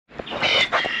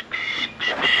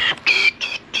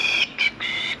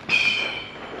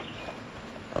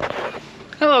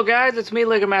Hello guys, it's me,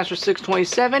 Lego Master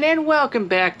 627, and welcome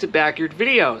back to Backyard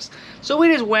Videos. So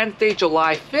it is Wednesday,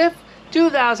 July 5th,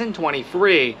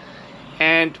 2023.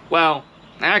 And, well,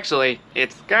 actually,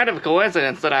 it's kind of a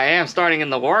coincidence that I am starting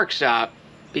in the workshop,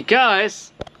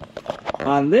 because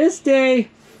on this day,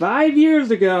 5 years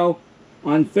ago,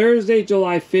 on Thursday,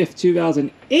 July 5th,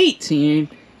 2018,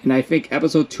 and I think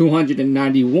episode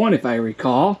 291 if I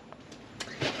recall,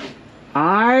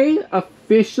 I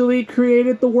officially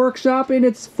created the workshop in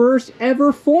its first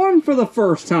ever form for the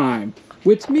first time.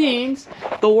 Which means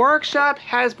the workshop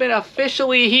has been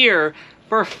officially here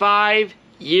for 5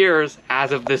 years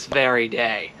as of this very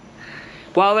day.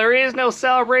 While there is no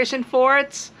celebration for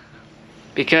it,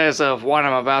 because of what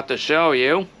I'm about to show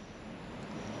you,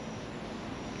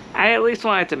 I at least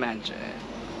wanted to mention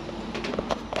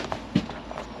it.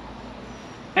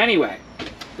 Anyway,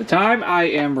 the time I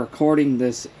am recording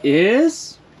this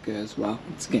is, because, well,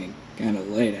 it's getting kind of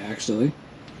late actually.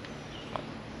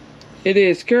 It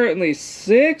is currently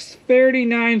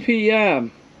 6:39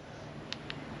 p.m.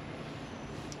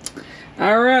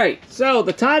 Alright, so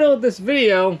the title of this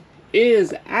video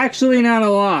is actually not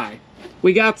a lie.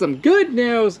 We got some good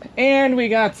news and we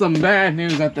got some bad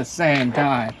news at the same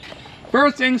time.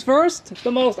 First things first,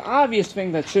 the most obvious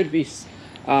thing that should be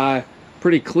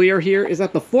pretty clear here is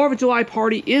that the 4th of July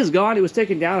party is gone. It was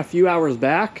taken down a few hours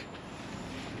back.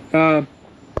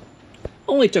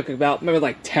 Only took about maybe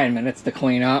like 10 minutes to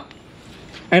clean up.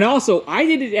 And also, I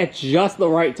did it at just the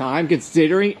right time,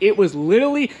 considering it was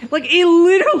literally, like, it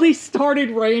literally started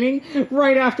raining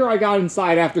right after I got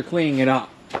inside after cleaning it up.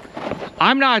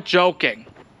 I'm not joking.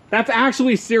 That's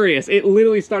actually serious. It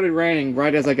literally started raining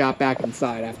right as I got back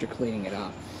inside after cleaning it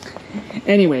up.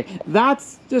 Anyway,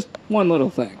 that's just one little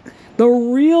thing. The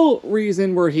real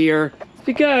reason we're here is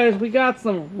because we got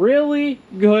some really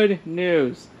good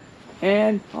news.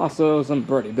 And also some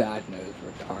pretty bad news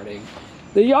regarding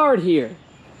the yard here.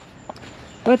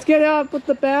 Let's get out with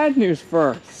the bad news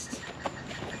first.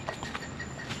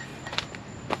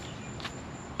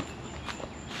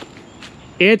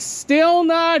 It's still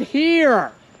not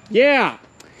here. Yeah,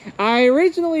 I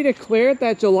originally declared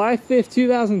that July 5th,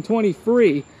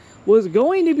 2023 was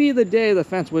going to be the day the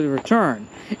fence would return.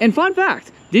 And fun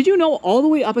fact, did you know all the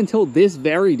way up until this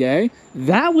very day,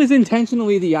 that was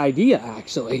intentionally the idea,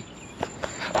 actually.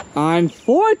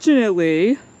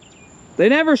 Unfortunately, they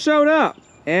never showed up,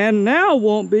 and now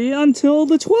won't be until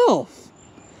the 12th,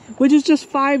 which is just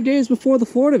 5 days before the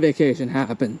Florida vacation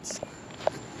happens.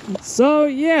 So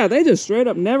yeah, they just straight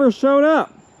up never showed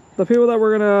up. The people that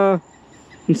were gonna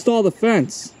install the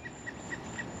fence.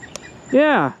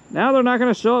 Yeah, now they're not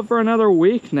gonna show up for another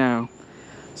week now.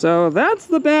 So that's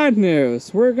the bad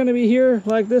news. We're gonna be here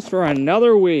like this for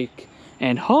another week.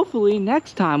 And hopefully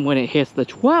next time when it hits the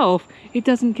 12th, it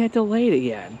doesn't get delayed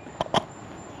again.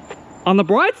 On the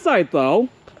bright side though,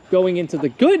 going into the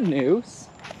good news,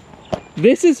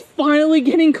 this is finally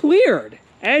getting cleared.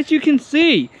 As you can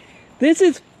see, this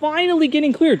is finally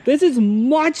getting cleared. This is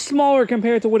much smaller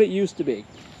compared to what it used to be.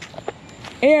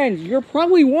 And you're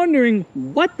probably wondering,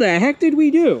 what the heck did we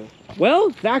do?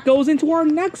 Well, that goes into our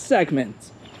next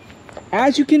segment.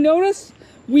 As you can notice,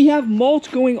 we have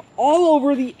mulch going all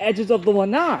over the edges of the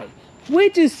lanai,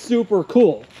 which is super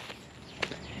cool.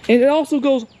 And it also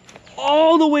goes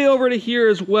all the way over to here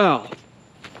as well.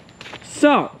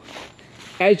 So,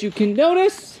 as you can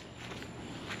notice,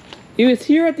 it was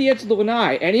here at the edge of the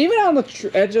lanai, and even on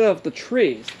the edge of the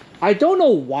trees. I don't know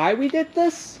why we did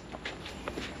this.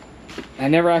 I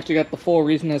never actually got the full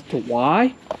reason as to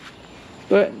why.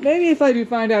 But maybe if I do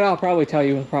find out, I'll probably tell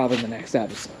you probably in the next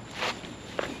episode.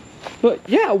 But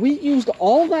yeah, we used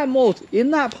all that mulch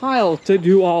in that pile to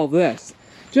do all this.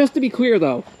 Just to be clear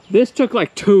though, this took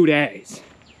like 2 days.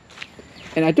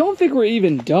 And I don't think we're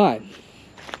even done.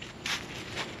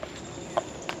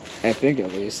 I think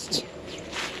at least.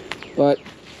 But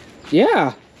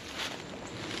yeah.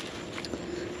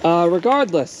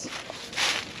 Regardless,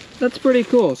 that's pretty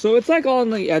cool. So it's like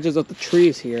on the edges of the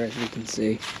trees here, as you can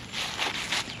see.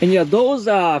 And yeah, those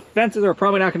fences are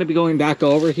probably not going to be going back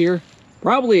over here.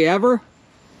 Probably ever,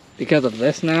 because of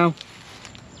this now.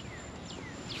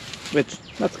 Which,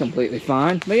 that's completely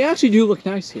fine. They actually do look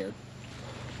nice here.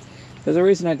 There's a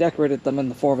reason I decorated them in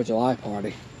the 4th of July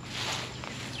party.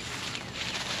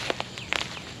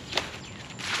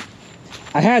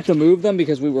 I had to move them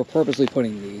because we were purposely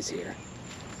putting these here.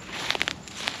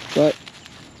 But,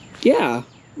 yeah,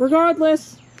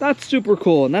 regardless, that's super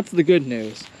cool, and that's the good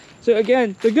news. So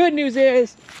again, the good news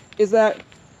is that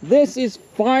this is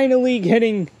finally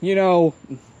getting, you know,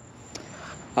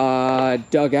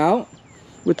 dug out,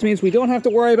 which means we don't have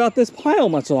to worry about this pile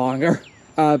much longer.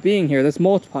 being here, this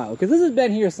mulch pile, because this has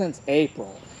been here since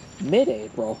April,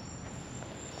 mid-April.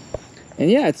 And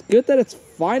yeah, it's good that it's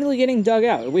finally getting dug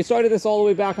out. We started this all the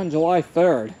way back on July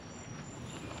 3rd.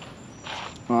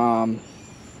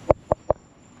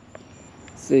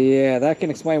 So yeah, that can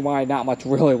explain why not much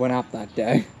really went up that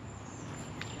day.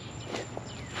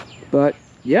 But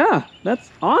yeah, that's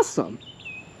awesome.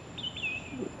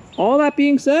 All that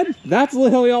being said, that's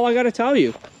literally all I gotta tell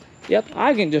you. Yep,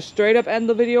 I can just straight up end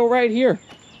the video right here.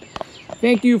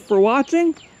 Thank you for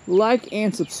watching. Like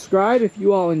and subscribe if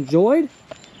you all enjoyed.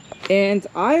 And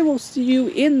I will see you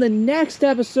in the next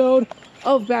episode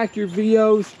of Backyard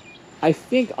Videos. I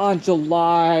think on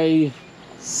July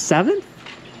 7th?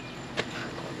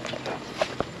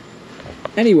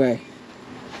 Anyway,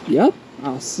 yep,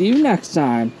 I'll see you next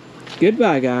time.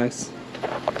 Goodbye, guys.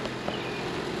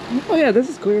 Oh yeah, this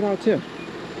is cleared out too.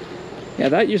 Yeah,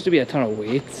 that used to be a ton of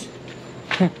weeds.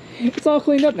 It's all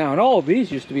cleaned up now, and all of these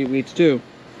used to be weeds too.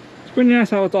 It's pretty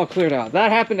nice how it's all cleared out.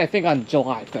 That happened, I think, on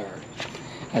July 3rd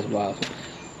as well.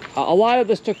 A lot of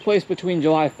this took place between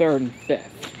July 3rd and 5th.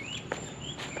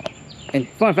 And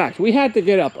fun fact, we had to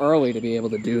get up early to be able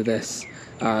to do this.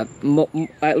 At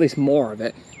least more of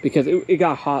it, because it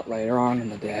got hot later on in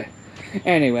the day.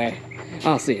 Anyway,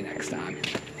 I'll see you next time.